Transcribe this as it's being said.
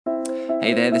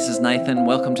Hey there, this is Nathan.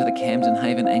 Welcome to the Camden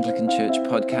Haven Anglican Church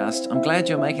podcast. I'm glad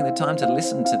you're making the time to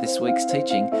listen to this week's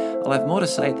teaching. I'll have more to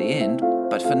say at the end,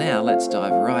 but for now, let's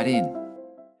dive right in.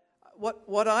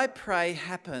 What I pray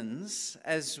happens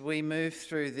as we move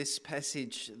through this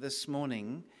passage this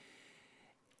morning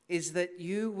is that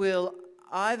you will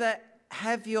either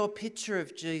have your picture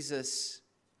of Jesus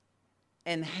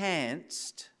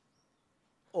enhanced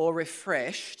or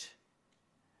refreshed,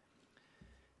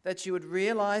 that you would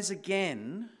realize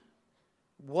again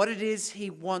what it is he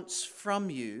wants from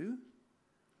you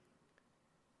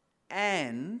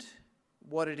and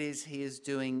what it is he is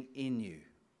doing in you.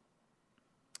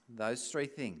 Those three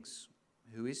things.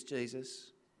 Who is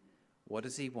Jesus? What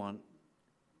does he want?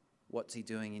 What's he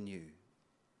doing in you?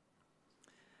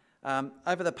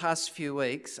 Over the past few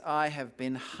weeks, I have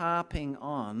been harping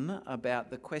on about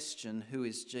the question, who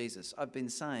is Jesus? I've been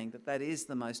saying that is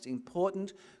the most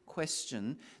important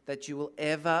question that you will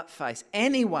ever face,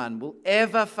 anyone will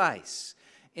ever face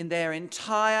in their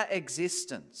entire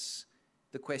existence,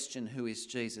 the question, who is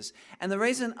Jesus? And the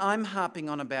reason I'm harping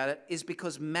on about it is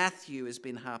because Matthew has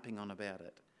been harping on about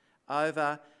it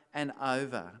over and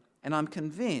over. And I'm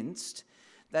convinced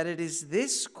that it is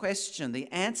this question, the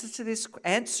answer to this,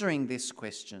 answering this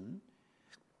question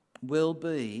will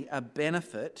be a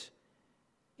benefit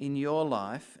in your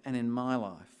life and in my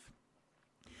life.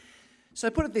 So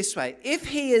put it this way, if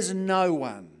he is no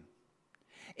one,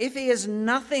 if he is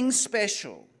nothing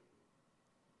special,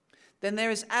 then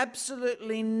there is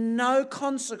absolutely no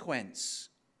consequence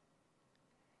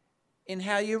in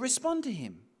how you respond to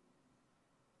him.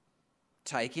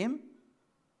 Take him,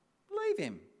 leave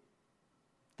him.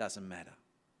 Doesn't matter.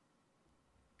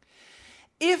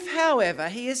 If, however,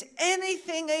 he is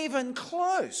anything even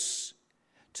close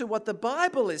to what the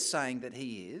Bible is saying that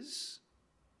he is,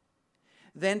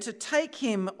 then to take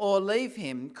him or leave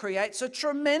him creates a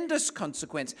tremendous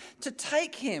consequence. To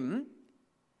take him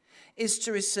is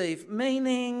to receive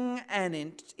meaning and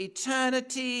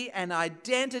eternity and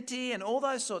identity and all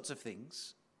those sorts of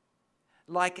things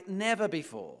like never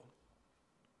before.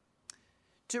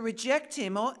 To reject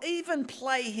him or even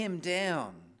play him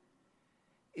down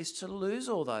is to lose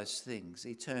all those things: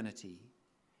 eternity,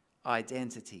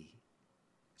 identity,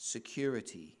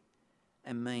 security,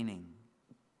 and meaning.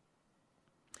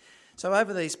 So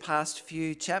over these past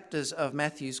few chapters of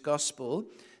Matthew's Gospel,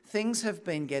 things have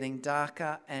been getting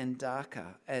darker and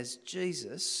darker as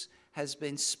Jesus has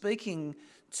been speaking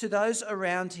to those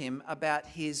around him about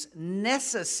his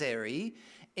necessary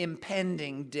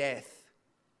impending death.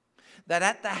 That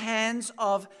at the hands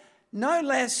of no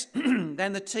less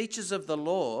than the teachers of the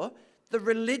law, the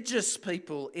religious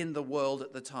people in the world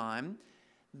at the time,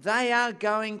 they are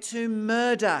going to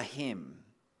murder him.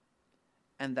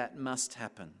 And that must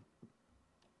happen.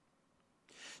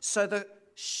 So the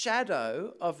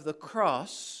shadow of the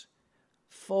cross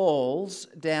falls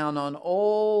down on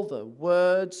all the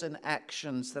words and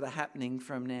actions that are happening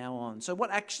from now on. So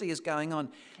what actually is going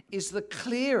on is the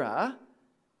clearer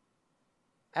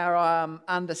our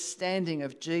understanding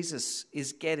of Jesus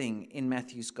is getting in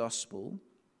Matthew's Gospel,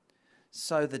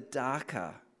 so the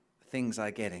darker things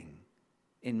are getting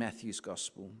in Matthew's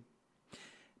Gospel.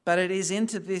 But it is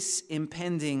into this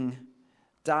impending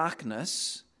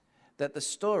darkness that the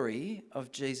story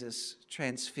of Jesus'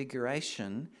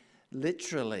 transfiguration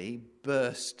literally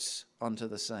bursts onto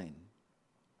the scene.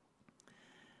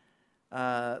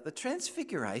 The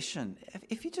transfiguration,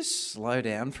 if you just slow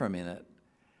down for a minute,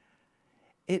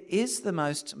 it is the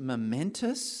most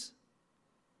momentous,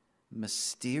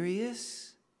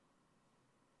 mysterious,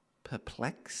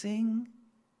 perplexing,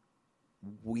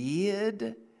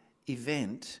 weird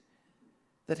event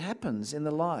that happens in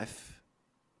the life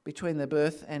between the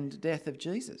birth and death of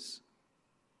Jesus.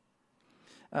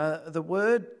 The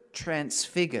word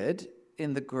transfigured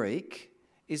in the Greek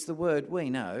is the word we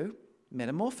know,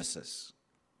 metamorphosis.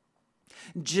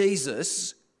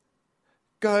 Jesus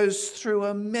goes through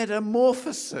a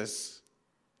metamorphosis.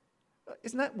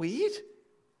 Isn't that weird?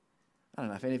 I don't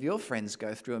know if any of your friends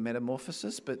go through a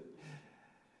metamorphosis, but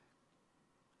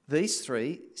these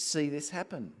three see this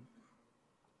happen.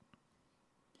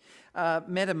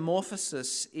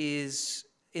 Metamorphosis is,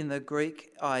 in the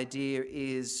Greek idea,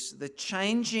 is the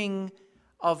changing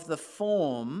of the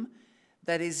form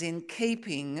that is in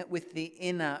keeping with the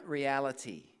inner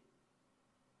reality.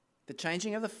 The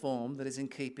changing of the form that is in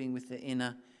keeping with the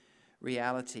inner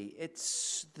reality.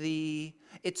 It's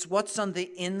what's on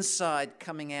the inside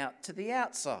coming out to the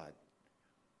outside.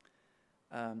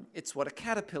 It's what a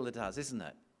caterpillar does, isn't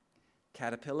it?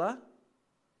 Caterpillar,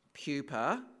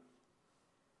 pupa,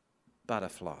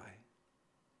 butterfly.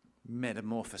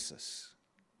 Metamorphosis.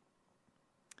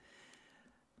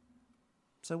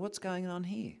 So what's going on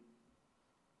here?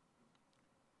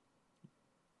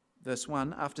 Verse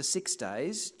 1, after 6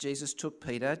 days, Jesus took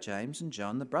Peter, James and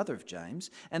John, the brother of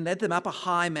James, and led them up a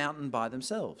high mountain by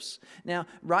themselves. Now,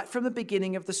 right from the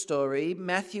beginning of the story,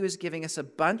 Matthew is giving us a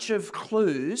bunch of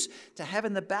clues to have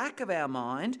in the back of our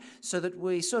mind so that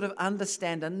we sort of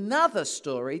understand another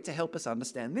story to help us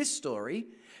understand this story.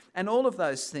 And all of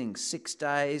those things, 6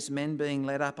 days, men being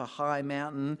led up a high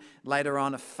mountain, later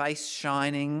on a face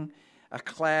shining, a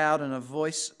cloud and a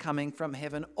voice coming from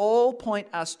heaven, all point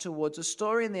us towards a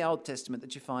story in the Old Testament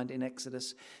that you find in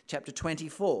Exodus chapter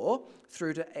 24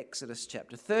 through to Exodus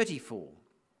chapter 34.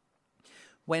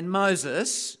 When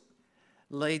Moses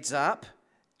leads up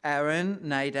Aaron,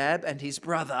 Nadab and his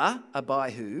brother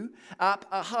Abihu up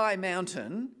a high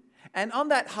mountain, and on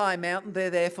that high mountain they're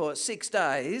there for 6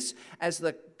 days as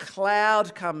the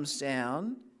cloud comes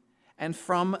down. And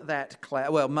from that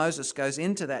cloud, Moses goes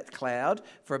into that cloud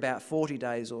for about 40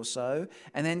 days or so,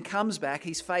 and then comes back.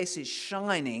 His face is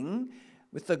shining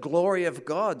with the glory of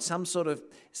God,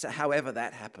 however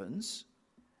that happens.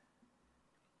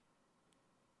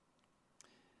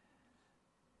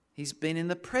 He's been in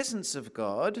the presence of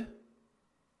God.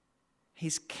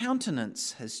 His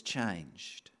countenance has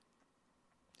changed.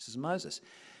 This is Moses.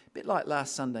 A bit like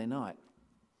last Sunday night.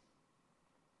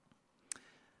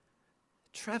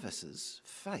 Travis's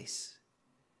face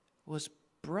was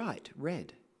bright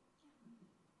red.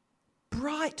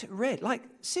 Bright red. Like,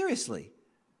 seriously,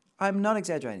 I'm not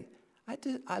exaggerating.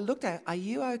 I looked at, are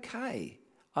you okay?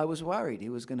 I was worried he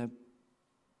was going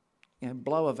to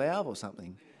blow a valve or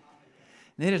something.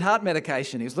 Needed heart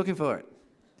medication. He was looking for it.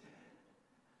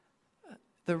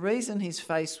 The reason his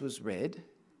face was red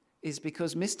is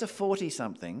because Mr.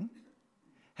 40-something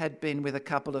had been with a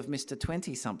couple of Mr.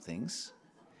 20-somethings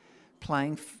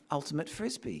playing ultimate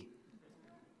frisbee.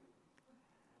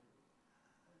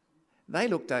 They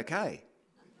looked okay.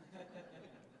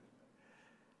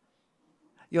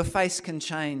 Your face can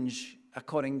change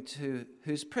according to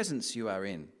whose presence you are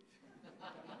in.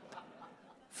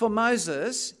 For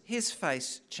Moses, his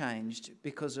face changed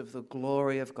because of the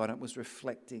glory of God. It was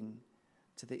reflecting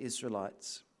to the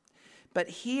Israelites. But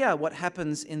here, what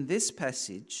happens in this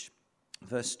passage,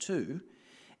 verse 2,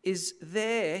 is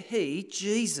there he,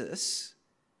 Jesus,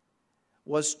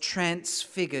 was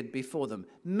transfigured before them,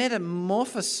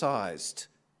 metamorphosized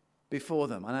before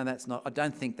them. I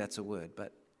don't think that's a word,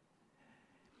 but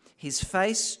his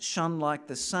face shone like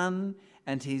the sun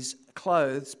and his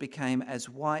clothes became as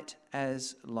white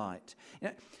as light.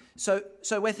 So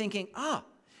we're thinking,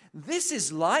 this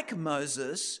is like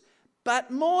Moses, but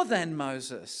more than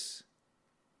Moses.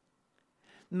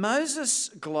 Moses'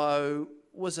 glow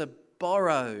was a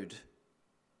borrowed,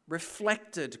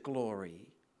 reflected glory.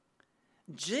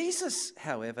 Jesus,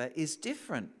 however, is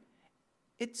different.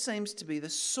 It seems to be the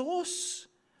source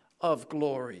of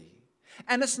glory.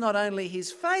 And it's not only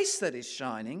his face that is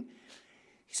shining,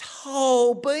 his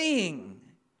whole being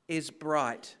is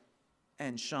bright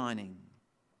and shining.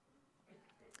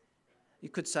 You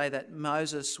could say that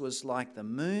Moses was like the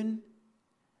moon,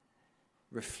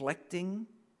 reflecting.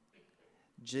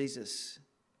 Jesus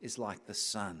is like the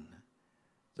sun,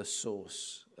 the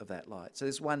source of that light. So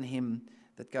there's one hymn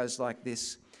that goes like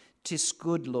this: "'Tis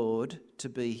good, Lord, to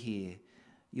be here.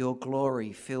 Your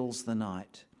glory fills the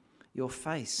night. Your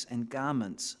face and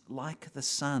garments, like the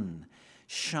sun,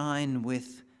 shine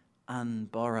with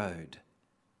unborrowed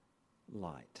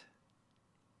light."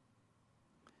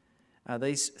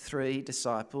 These three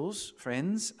disciples,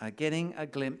 friends, are getting a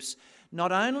glimpse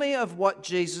not only of what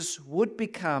Jesus would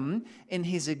become in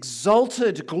his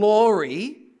exalted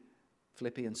glory,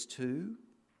 Philippians 2,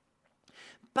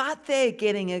 but they're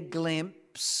getting a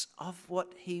glimpse of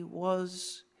what he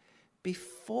was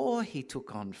before he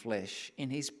took on flesh in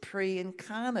his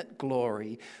pre-incarnate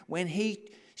glory, when he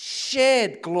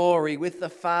shared glory with the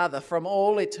Father from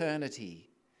all eternity.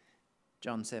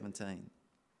 John 17.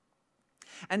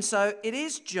 And so it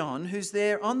is John who's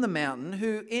there on the mountain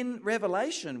who in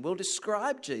Revelation will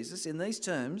describe Jesus in these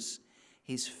terms: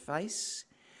 his face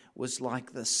was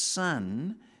like the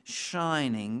sun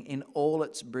shining in all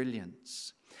its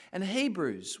brilliance. And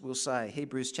Hebrews will say,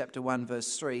 Hebrews chapter 1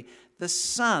 verse 3, the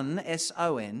sun,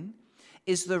 S-O-N,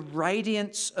 is the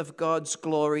radiance of God's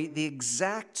glory, the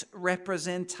exact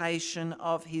representation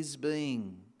of his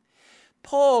being.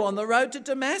 Paul on the road to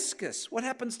Damascus, what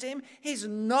happens to him? He's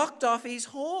knocked off his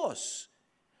horse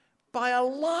by a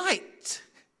light.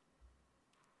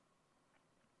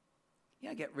 You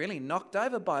don't get really knocked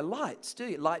over by lights, do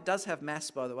you? Light does have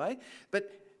mass, by the way,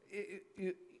 but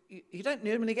you don't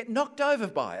normally get knocked over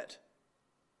by it.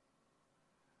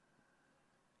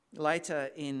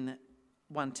 Later in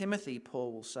 1 Timothy,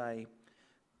 Paul will say,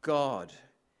 God,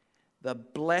 the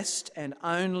blessed and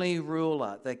only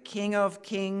ruler, the King of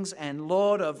kings and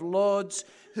Lord of lords,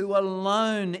 who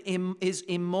alone is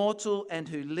immortal and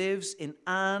who lives in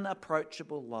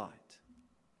unapproachable light.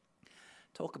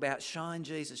 Talk about shine,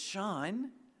 Jesus,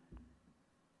 shine.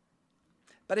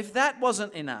 But if that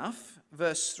wasn't enough,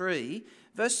 verse 3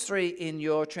 in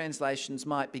your translations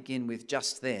might begin with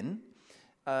just then.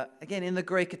 Again, in the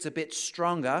Greek, it's a bit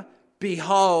stronger.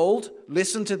 Behold,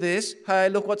 listen to this. Hey,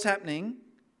 look what's happening.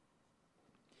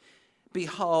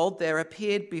 Behold, there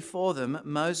appeared before them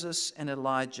Moses and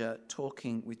Elijah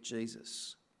talking with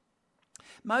Jesus.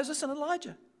 Moses and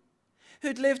Elijah,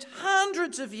 who'd lived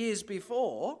hundreds of years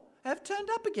before, have turned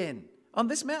up again on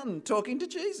this mountain talking to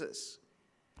Jesus.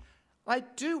 I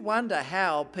do wonder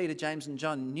how Peter, James and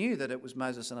John knew that it was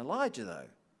Moses and Elijah,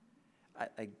 though.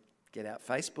 They get out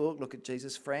Facebook, look at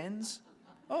Jesus' friends.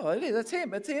 Oh, it is,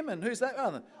 it's him. And who's that?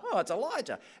 Oh, it's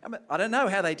Elijah. I don't know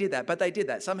how they did that, but they did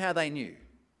that. Somehow they knew.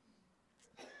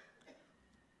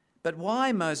 But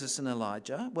why Moses and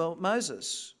Elijah? Well,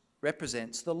 Moses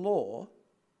represents the law.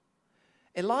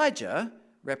 Elijah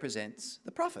represents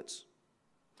the prophets.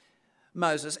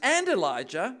 Moses and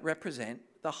Elijah represent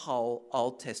the whole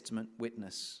Old Testament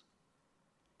witness,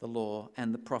 the law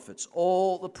and the prophets,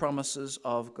 all the promises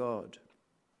of God.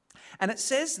 And it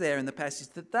says there in the passage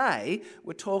that they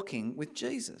were talking with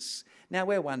Jesus. Now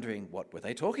we're wondering, what were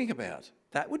they talking about?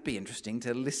 That would be interesting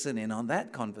to listen in on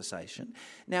that conversation.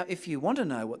 Now, if you want to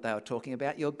know what they were talking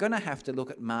about, you're going to have to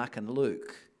look at Mark and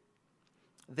Luke,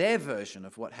 their version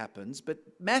of what happens. But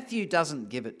Matthew doesn't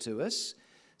give it to us,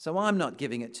 so I'm not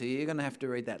giving it to you. You're going to have to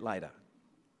read that later.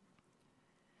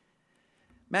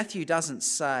 Matthew doesn't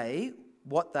say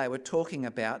what they were talking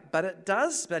about, but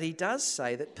he does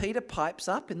say that Peter pipes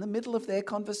up in the middle of their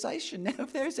conversation. Now,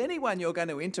 if there's anyone you're going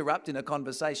to interrupt in a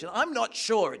conversation, I'm not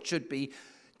sure it should be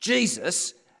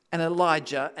Jesus and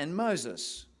Elijah and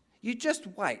Moses. You just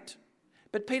wait.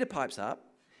 But Peter pipes up.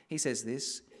 He says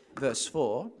this, verse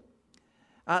 4,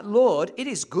 Lord, it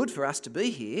is good for us to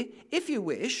be here. If you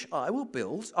wish, I will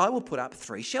put up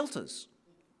 3 shelters.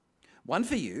 One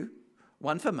for you,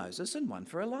 one for Moses, and one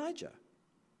for Elijah.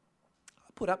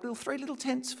 I'll put up 3 little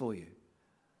tents for you.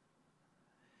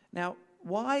 Now,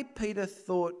 why Peter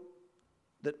thought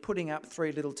that putting up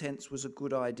 3 little tents was a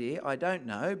good idea, I don't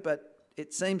know, but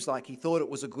it seems like he thought it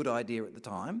was a good idea at the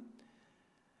time.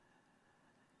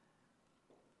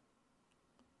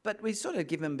 But we sort of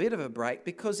give him a bit of a break,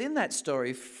 because in that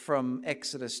story from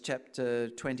Exodus chapter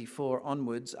 24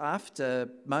 onwards, after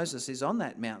Moses is on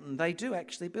that mountain, they do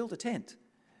actually build a tent,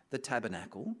 the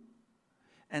tabernacle.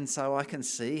 And so I can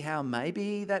see how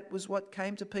maybe that was what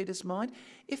came to Peter's mind.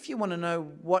 If you want to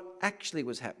know what actually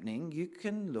was happening, you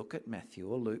can look at Matthew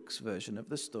or Luke's version of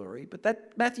the story. But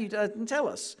that Matthew doesn't tell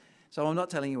us. So I'm not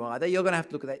telling you either. You're going to have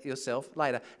to look at that yourself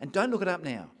later. And don't look it up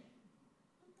now.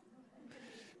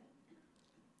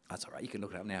 That's all right. You can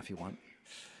look it up now if you want.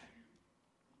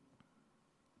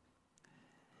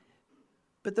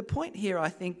 But the point here, I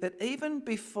think, that even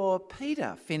before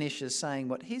Peter finishes saying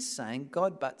what he's saying,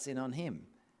 God butts in on him.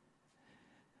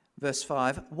 Verse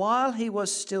 5, while he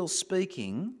was still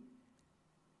speaking,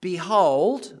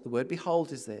 behold, the word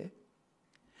behold is there,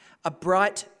 a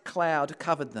bright cloud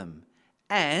covered them.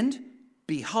 And,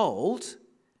 behold,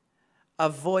 a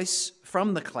voice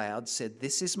from the cloud said,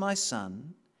 this is my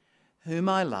son, whom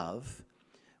I love.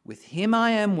 With him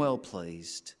I am well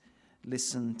pleased.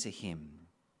 Listen to him.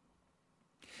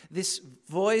 This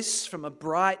voice from a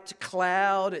bright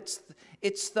cloud,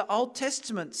 it's the Old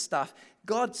Testament stuff.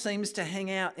 God seems to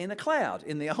hang out in a cloud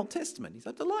in the Old Testament. He's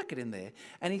to like it in there.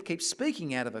 And he keeps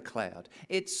speaking out of a cloud.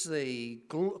 It's the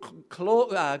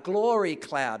glory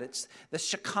cloud. It's the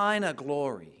Shekinah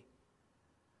glory.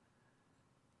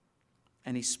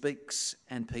 And he speaks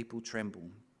and people tremble.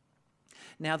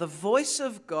 Now, the voice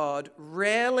of God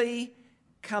rarely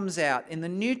comes out in the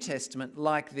New Testament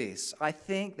like this. I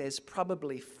think there's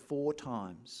probably 4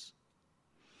 times.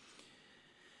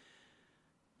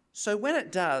 So when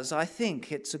it does, I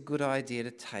think it's a good idea to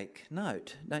take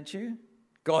note, don't you?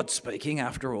 God's speaking,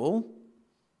 after all.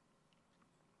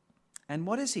 And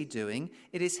what is he doing?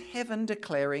 It is heaven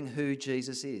declaring who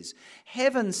Jesus is.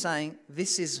 Heaven saying,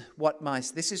 this is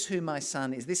who my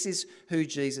son is. This is who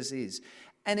Jesus is.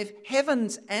 And if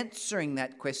heaven's answering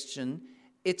that question,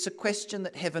 it's a question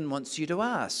that heaven wants you to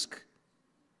ask.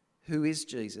 Who is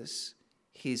Jesus?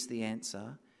 Here's the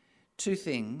answer. 2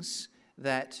 things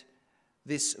that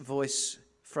this voice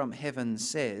from heaven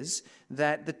says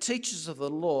that the teachers of the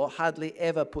law hardly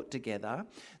ever put together.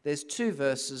 There's 2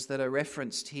 verses that are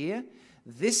referenced here.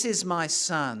 This is my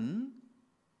son,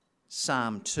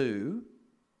 Psalm 2,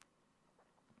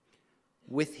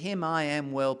 With him I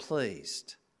am well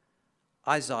pleased.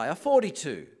 Isaiah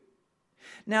 42.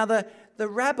 Now the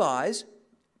rabbis,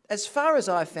 as far as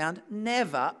I found,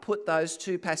 never put those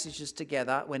two passages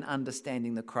together when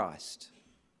understanding the Christ.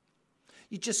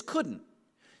 You just couldn't.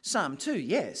 Psalm 2,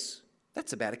 yes,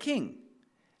 that's about a king.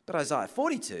 But Isaiah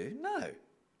 42, no,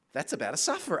 that's about a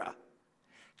sufferer.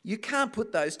 You can't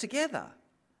put those together.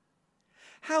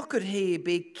 How could he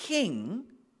be king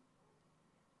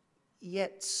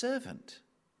yet servant?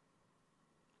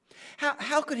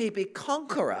 How could he be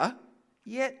conqueror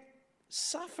yet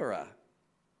sufferer?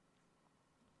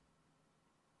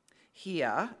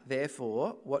 Hear,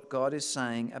 therefore, what God is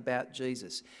saying about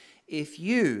Jesus. If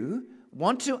you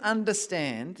want to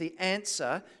understand the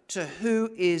answer to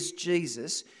who is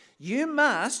Jesus, you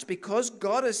must, because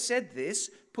God has said this,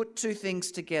 put two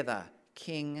things together,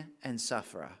 king and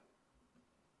sufferer.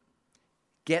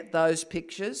 Get those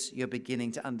pictures, you're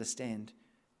beginning to understand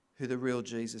who the real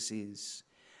Jesus is.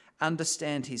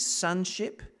 Understand his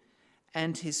sonship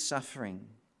and his suffering.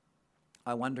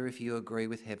 I wonder if you agree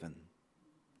with heaven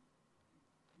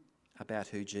about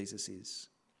who Jesus is.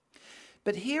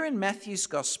 But here in Matthew's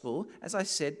Gospel, as I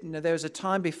said, there was a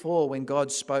time before when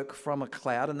God spoke from a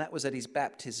cloud, and that was at his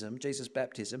baptism, Jesus'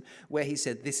 baptism, where he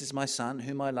said, "This is my son,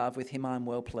 whom I love, with him I am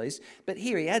well pleased." But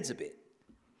here he adds a bit.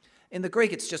 In the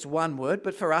Greek, it's just one word,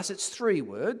 but for us, it's three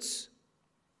words.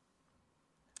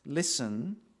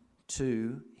 Listen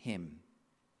to him.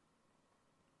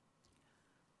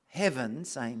 Heaven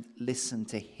saying, listen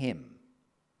to him.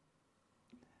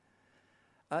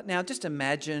 Now, just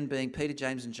imagine being Peter,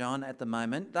 James and John at the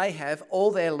moment. They have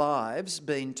all their lives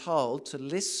been told to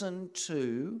listen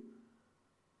to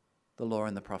the law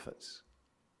and the prophets,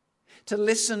 to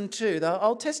listen to the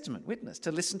Old Testament witness,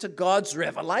 to listen to God's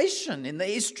revelation in the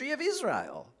history of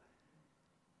Israel.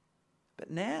 But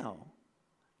now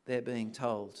they're being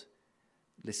told,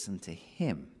 listen to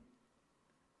him.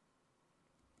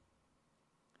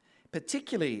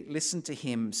 Particularly listen to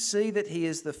him, see that he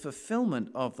is the fulfillment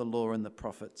of the law and the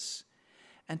prophets,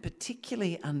 and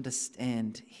particularly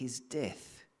understand his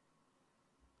death,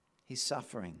 his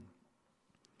suffering.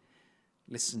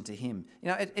 Listen to him.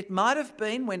 It might have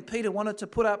been when Peter wanted to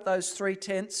put up those three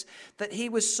tents that he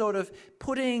was sort of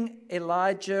putting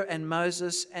Elijah and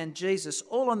Moses and Jesus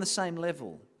all on the same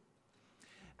level.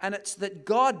 And it's that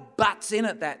God butts in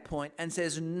at that point and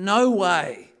says, "No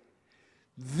way.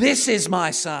 This is my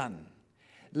son.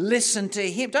 Listen to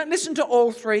him." Don't listen to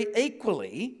all three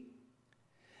equally.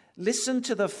 Listen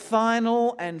to the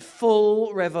final and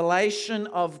full revelation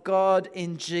of God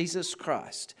in Jesus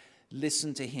Christ.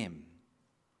 Listen to him.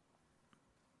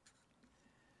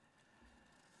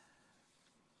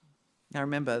 Now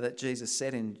remember that Jesus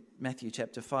said in Matthew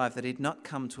chapter 5 that he'd not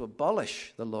come to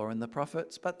abolish the law and the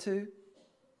prophets, but to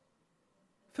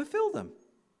fulfill them.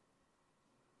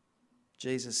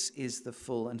 Jesus is the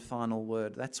full and final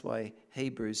word. That's why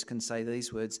Hebrews can say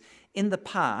these words. In the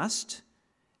past,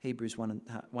 Hebrews 1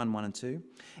 and 2,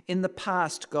 in the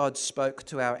past God spoke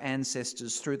to our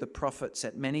ancestors through the prophets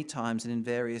at many times and in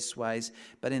various ways,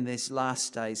 but in these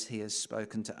last days he has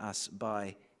spoken to us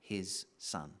by his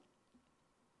Son.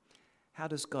 How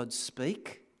does God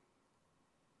speak?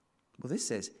 Well, this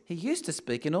says he used to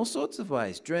speak in all sorts of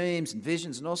ways, dreams and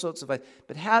visions and all sorts of ways.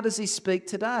 But how does he speak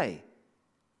today?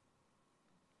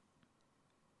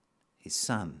 His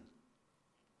Son.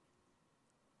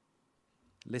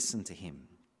 Listen to him.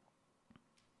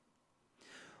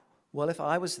 Well, if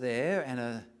I was there and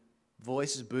a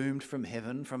voice boomed from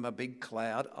heaven, from a big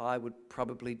cloud, I would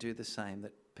probably do the same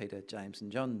that Peter, James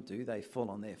and John do. They fall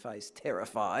on their face,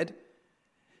 terrified.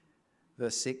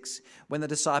 Verse 6, when the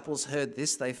disciples heard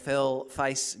this, they fell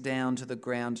face down to the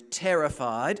ground,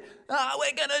 terrified.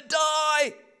 We're going to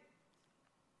die!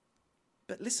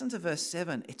 But listen to verse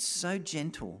 7. It's so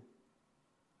gentle.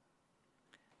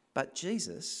 But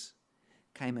Jesus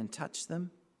came and touched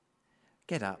them.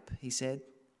 Get up, he said.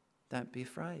 Don't be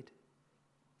afraid.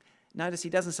 Notice he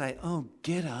doesn't say, "Oh,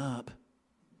 get up,"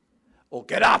 or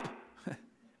 "Get up."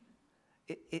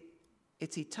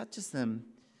 It's he touches them.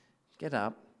 Get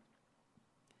up.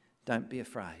 Don't be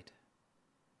afraid.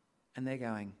 And they're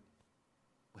going,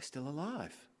 we're still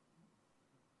alive.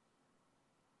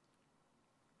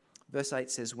 Verse 8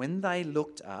 says, when they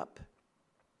looked up,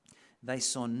 they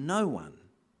saw no one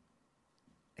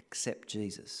except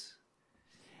Jesus.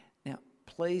 Now,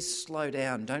 please slow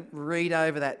down. Don't read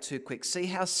over that too quick. See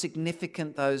how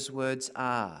significant those words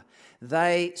are.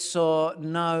 They saw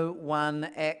no one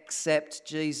except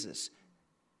Jesus.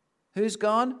 Who's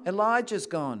gone? Elijah's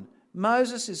gone.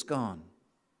 Moses is gone.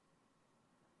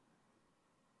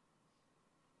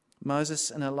 Moses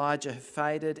and Elijah have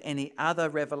faded. Any other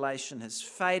revelation has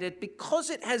faded because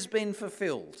it has been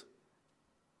fulfilled.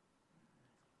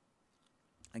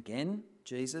 Again,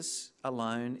 Jesus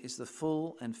alone is the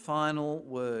full and final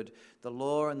word. The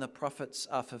law and the prophets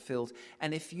are fulfilled.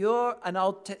 And if you're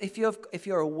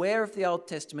aware of the Old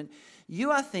Testament,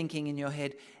 you are thinking in your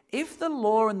head, if the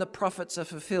law and the prophets are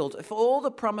fulfilled, if all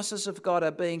the promises of God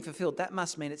are being fulfilled, that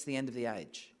must mean it's the end of the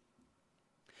age.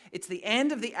 It's the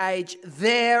end of the age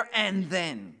there and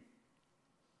then.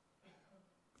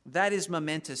 That is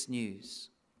momentous news.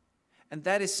 And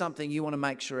that is something you want to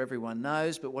make sure everyone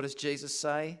knows. But what does Jesus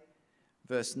say?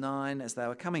 Verse 9, as they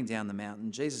were coming down the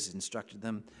mountain, Jesus instructed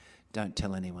them, don't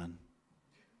tell anyone.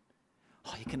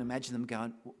 Oh, you can imagine them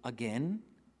going, again?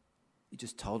 You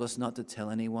just told us not to tell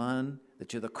anyone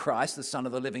that you're the Christ, the Son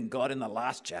of the living God in the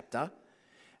last chapter.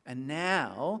 And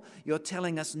now you're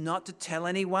telling us not to tell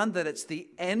anyone that it's the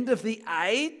end of the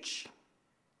age?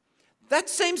 That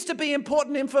seems to be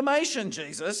important information,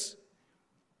 Jesus.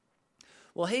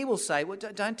 Well, he will say, well,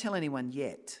 don't tell anyone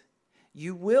yet.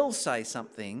 You will say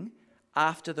something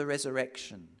after the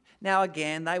resurrection. Now,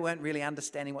 again, they weren't really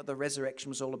understanding what the resurrection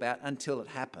was all about until it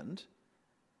happened.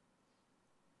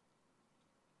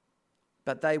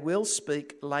 But they will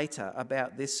speak later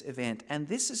about this event. And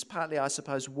this is partly, I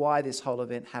suppose, why this whole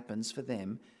event happens for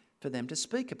them to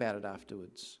speak about it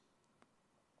afterwards.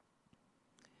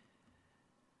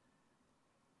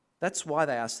 That's why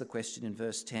they ask the question in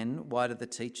verse 10, why do the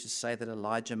teachers say that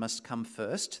Elijah must come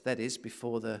first? That is,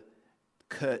 before the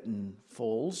curtain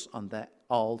falls on that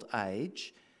old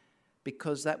age,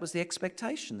 because that was the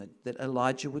expectation that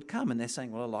Elijah would come. And they're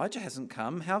saying, well, Elijah hasn't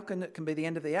come. How can it be the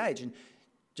end of the age? And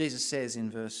Jesus says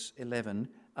in verse 11,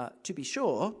 to be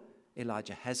sure,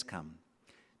 Elijah has come,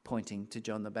 pointing to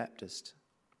John the Baptist.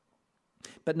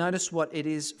 But notice what it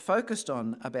is focused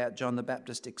on about John the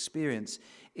Baptist's experience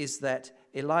is that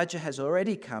Elijah has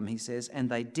already come, he says, and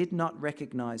they did not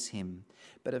recognize him,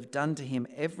 but have done to him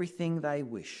everything they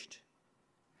wished.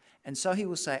 And so he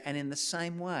will say, and in the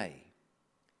same way,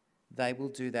 they will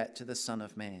do that to the Son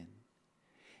of Man.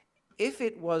 If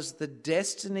it was the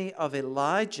destiny of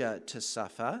Elijah to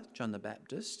suffer, John the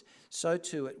Baptist, so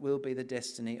too it will be the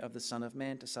destiny of the Son of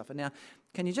Man to suffer. Now,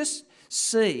 can you just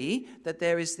see that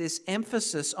there is this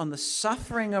emphasis on the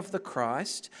suffering of the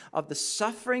Christ, of the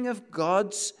suffering of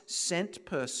God's sent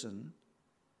person,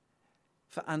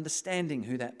 for understanding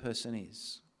who that person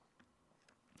is?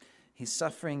 His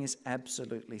suffering is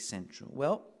absolutely central.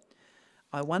 Well,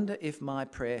 I wonder if my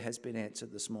prayer has been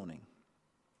answered this morning.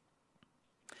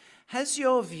 Has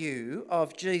your view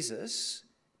of Jesus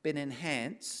been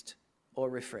enhanced or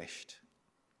refreshed?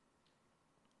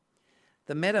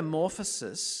 The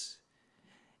metamorphosis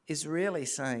is really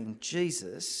saying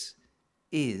Jesus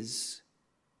is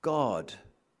God.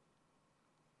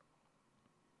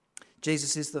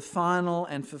 Jesus is the final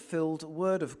and fulfilled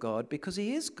word of God because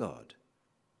he is God.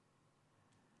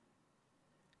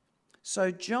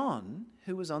 So John,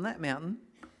 who was on that mountain,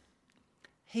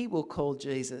 he will call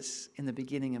Jesus in the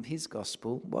beginning of his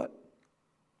gospel, what?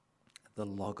 The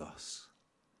Logos.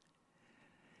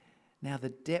 Now, the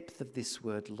depth of this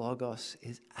word, Logos,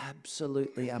 is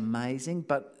absolutely amazing,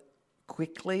 but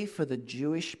quickly for the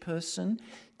Jewish person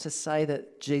to say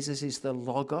that Jesus is the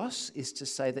Logos is to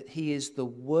say that he is the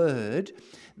word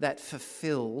that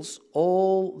fulfills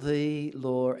all the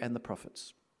law and the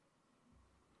prophets.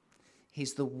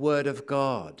 He's the Word of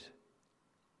God.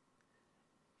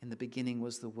 In the beginning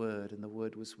was the Word, and the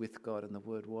Word was with God, and the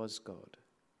Word was God.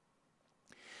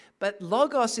 But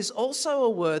Logos is also a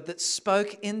word that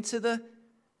spoke into the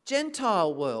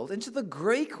Gentile world, into the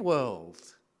Greek world.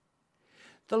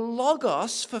 The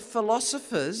Logos for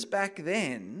philosophers back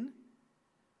then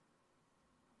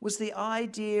was the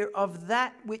idea of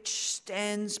that which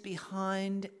stands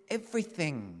behind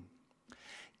everything,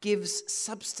 gives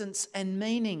substance and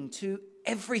meaning to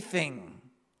everything.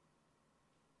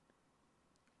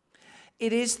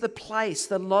 It is the place,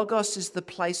 the Logos is the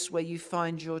place where you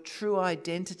find your true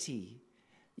identity,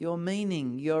 your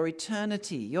meaning, your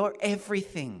eternity, your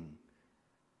everything.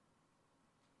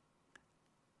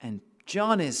 And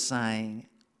John is saying,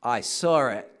 I saw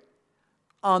it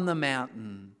on the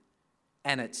mountain,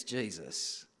 and it's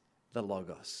Jesus, the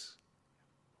Logos.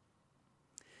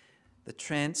 The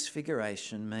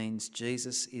transfiguration means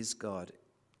Jesus is God.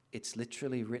 It's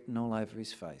literally written all over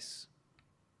his face.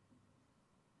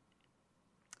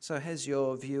 So has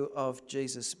your view of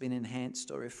Jesus been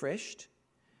enhanced or refreshed?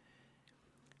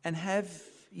 And have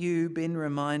you been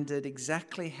reminded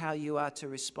exactly how you are to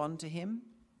respond to him?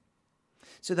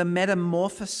 So the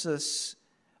metamorphosis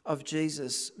of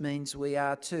Jesus means we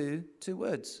are two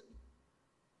words.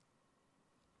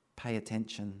 Pay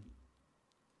attention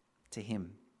to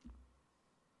him.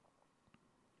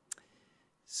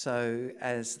 So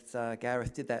as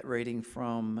Gareth did that reading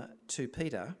from 2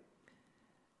 Peter,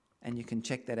 and you can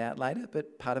check that out later,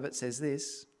 but part of it says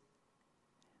this: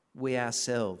 we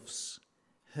ourselves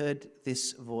heard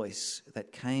this voice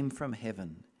that came from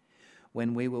heaven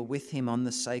when we were with him on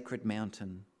the sacred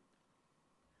mountain.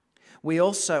 We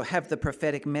also have the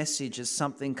prophetic message as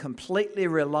something completely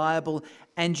reliable,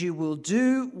 and you will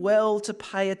do well to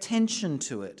pay attention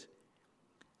to it,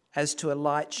 as to a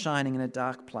light shining in a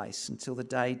dark place until the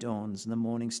day dawns and the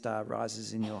morning star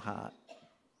rises in your heart.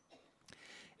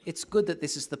 It's good that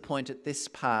this is the point at this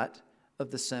part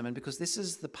of the sermon, because this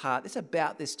is the part, it's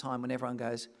about this time when everyone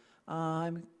goes,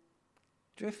 I'm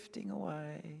drifting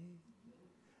away,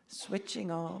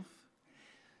 switching off.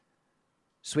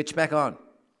 Switch back on.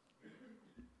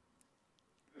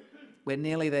 We're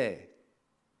nearly there.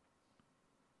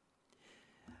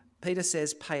 Peter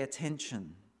says, pay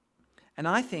attention. And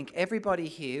I think everybody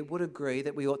here would agree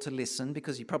that we ought to listen,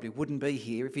 because you probably wouldn't be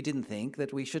here if you didn't think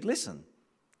that we should listen.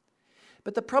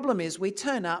 But the problem is we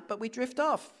turn up, but we drift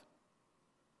off.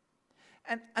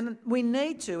 And we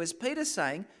need to, as Peter's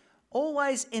saying,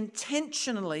 always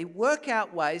intentionally work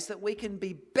out ways that we can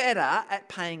be better at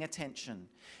paying attention.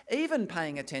 Even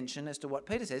paying attention, as to what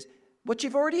Peter says, what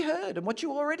you've already heard and what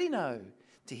you already know.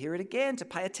 To hear it again, to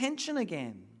pay attention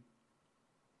again.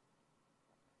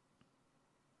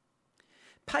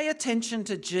 Pay attention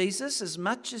to Jesus as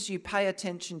much as you pay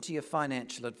attention to your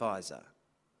financial advisor.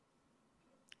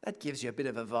 That gives you a bit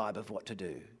of a vibe of what to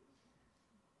do.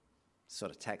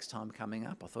 Sort of tax time coming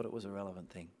up. I thought it was a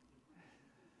relevant thing.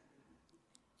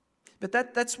 But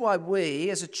that's why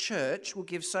we as a church will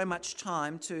give so much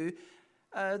time to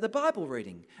the Bible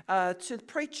reading, to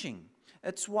preaching.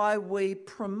 It's why we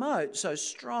promote so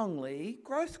strongly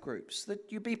growth groups,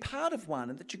 that you be part of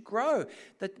one and that you grow,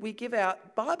 that we give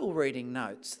out Bible reading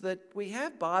notes, that we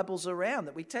have Bibles around,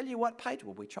 that we tell you what page,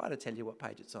 well, we try to tell you what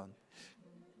page it's on.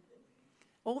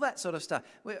 All that sort of stuff.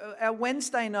 Our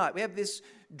Wednesday night, we have this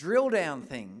drill down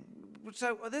thing.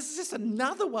 So this is just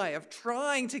another way of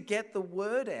trying to get the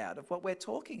word out of what we're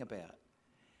talking about,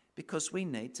 because we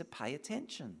need to pay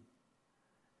attention.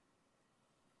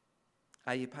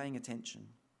 Are you paying attention?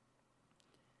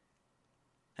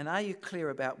 And are you clear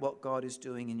about what God is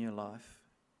doing in your life?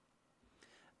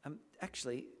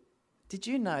 Actually, did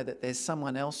you know that there's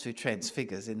someone else who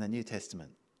transfigures in the New Testament?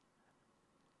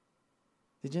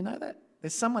 Did you know that?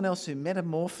 There's someone else who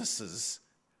metamorphoses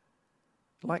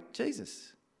like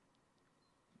Jesus.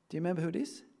 Do you remember who it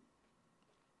is?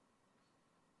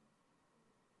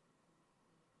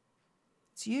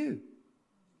 It's you.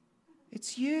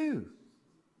 It's you.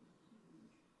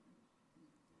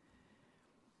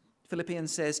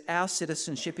 Philippians says, our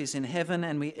citizenship is in heaven,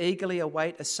 and we eagerly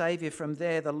await a Saviour from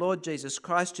there, the Lord Jesus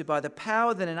Christ, who by the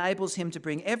power that enables him to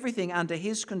bring everything under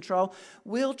his control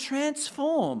will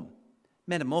transform,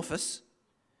 metamorphose,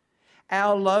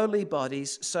 our lowly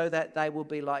bodies so that they will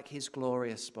be like his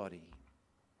glorious body.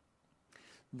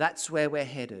 That's where we're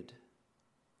headed.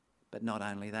 But not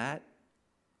only that,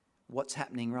 what's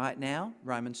happening right now?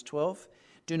 Romans 12.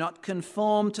 Do not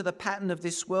conform to the pattern of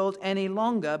this world any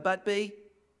longer, but be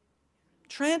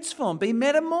transformed, be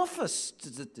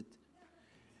metamorphosed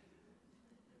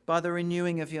by the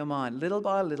renewing of your mind, little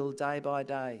by little, day by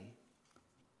day.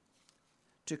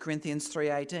 2 Corinthians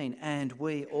 3:18, and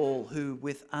we all who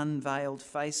with unveiled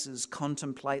faces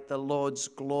contemplate the Lord's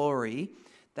glory,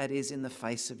 that is in the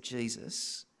face of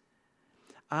Jesus,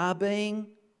 are being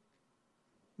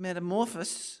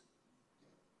metamorphosed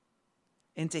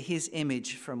into his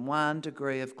image from one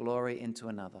degree of glory into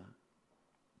another.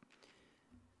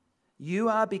 You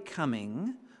are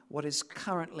becoming what is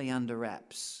currently under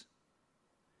wraps.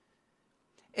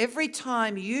 Every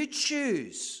time you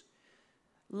choose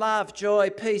love, joy,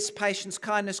 peace, patience,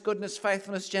 kindness, goodness,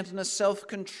 faithfulness, gentleness,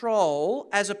 self-control,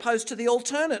 as opposed to the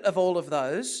alternate of all of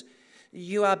those,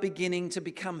 you are beginning to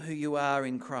become who you are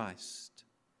in Christ.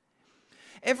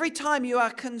 Every time you are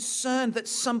concerned that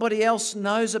somebody else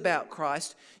knows about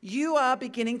Christ, you are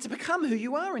beginning to become who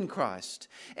you are in Christ.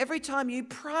 Every time you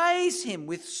praise him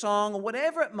with song or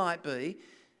whatever it might be,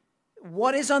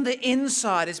 what is on the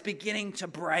inside is beginning to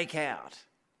break out.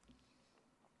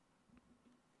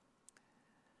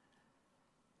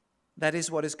 That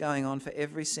is what is going on for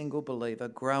every single believer,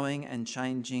 growing and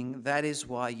changing. That is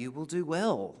why you will do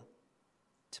well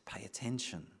to pay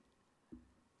attention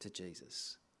to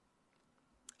Jesus.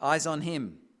 Eyes on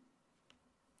him.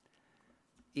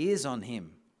 Ears on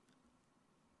him.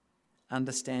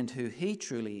 Understand who he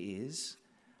truly is.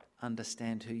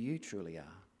 Understand who you truly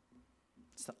are.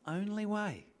 It's the only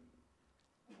way.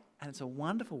 And it's a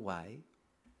wonderful way,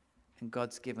 and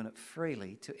God's given it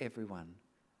freely to everyone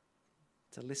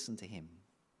to listen to him.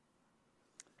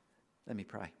 Let me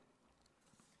pray.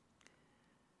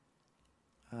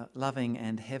 Loving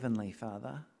and heavenly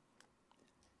Father,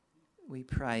 we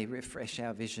pray, refresh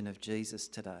our vision of Jesus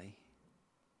today.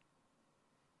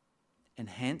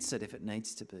 Enhance it if it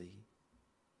needs to be.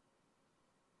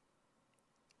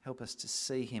 Help us to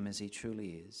see him as he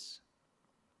truly is.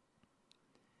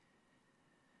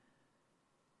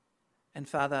 And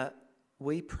Father,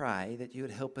 we pray that you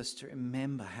would help us to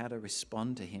remember how to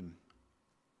respond to him,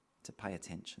 to pay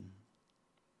attention.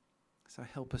 So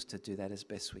help us to do that as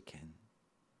best we can.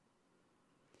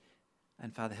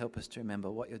 And Father, help us to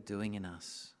remember what you're doing in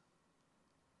us.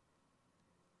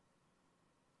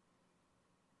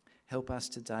 Help us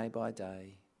to day by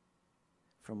day,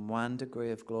 from one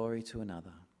degree of glory to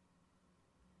another,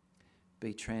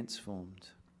 be transformed.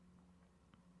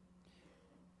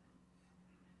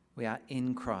 We are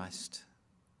in Christ,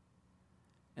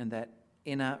 and that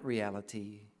inner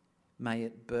reality, may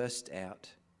it burst out,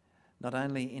 not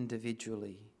only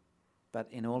individually, but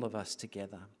in all of us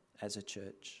together as a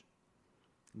church.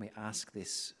 And we ask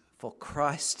this for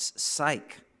Christ's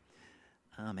sake.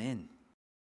 Amen.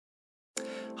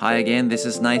 Hi again, this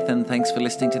is Nathan. Thanks for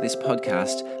listening to this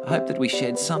podcast. I hope that we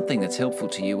shared something that's helpful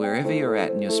to you wherever you're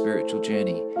at in your spiritual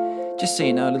journey. Just so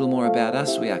you know a little more about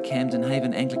us, we are Camden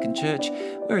Haven Anglican Church.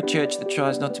 We're a church that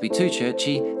tries not to be too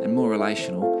churchy and more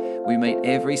relational. We meet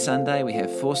every Sunday. We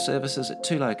have 4 services at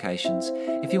 2 locations.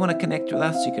 If you want to connect with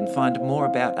us, you can find more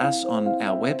about us on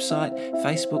our website,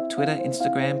 Facebook, Twitter,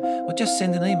 Instagram, or just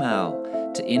send an email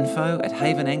to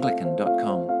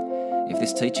info@havenanglican.com. If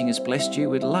this teaching has blessed you,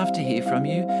 we'd love to hear from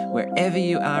you wherever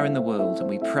you are in the world, and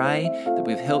we pray that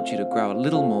we've helped you to grow a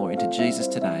little more into Jesus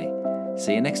today.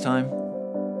 See you next time.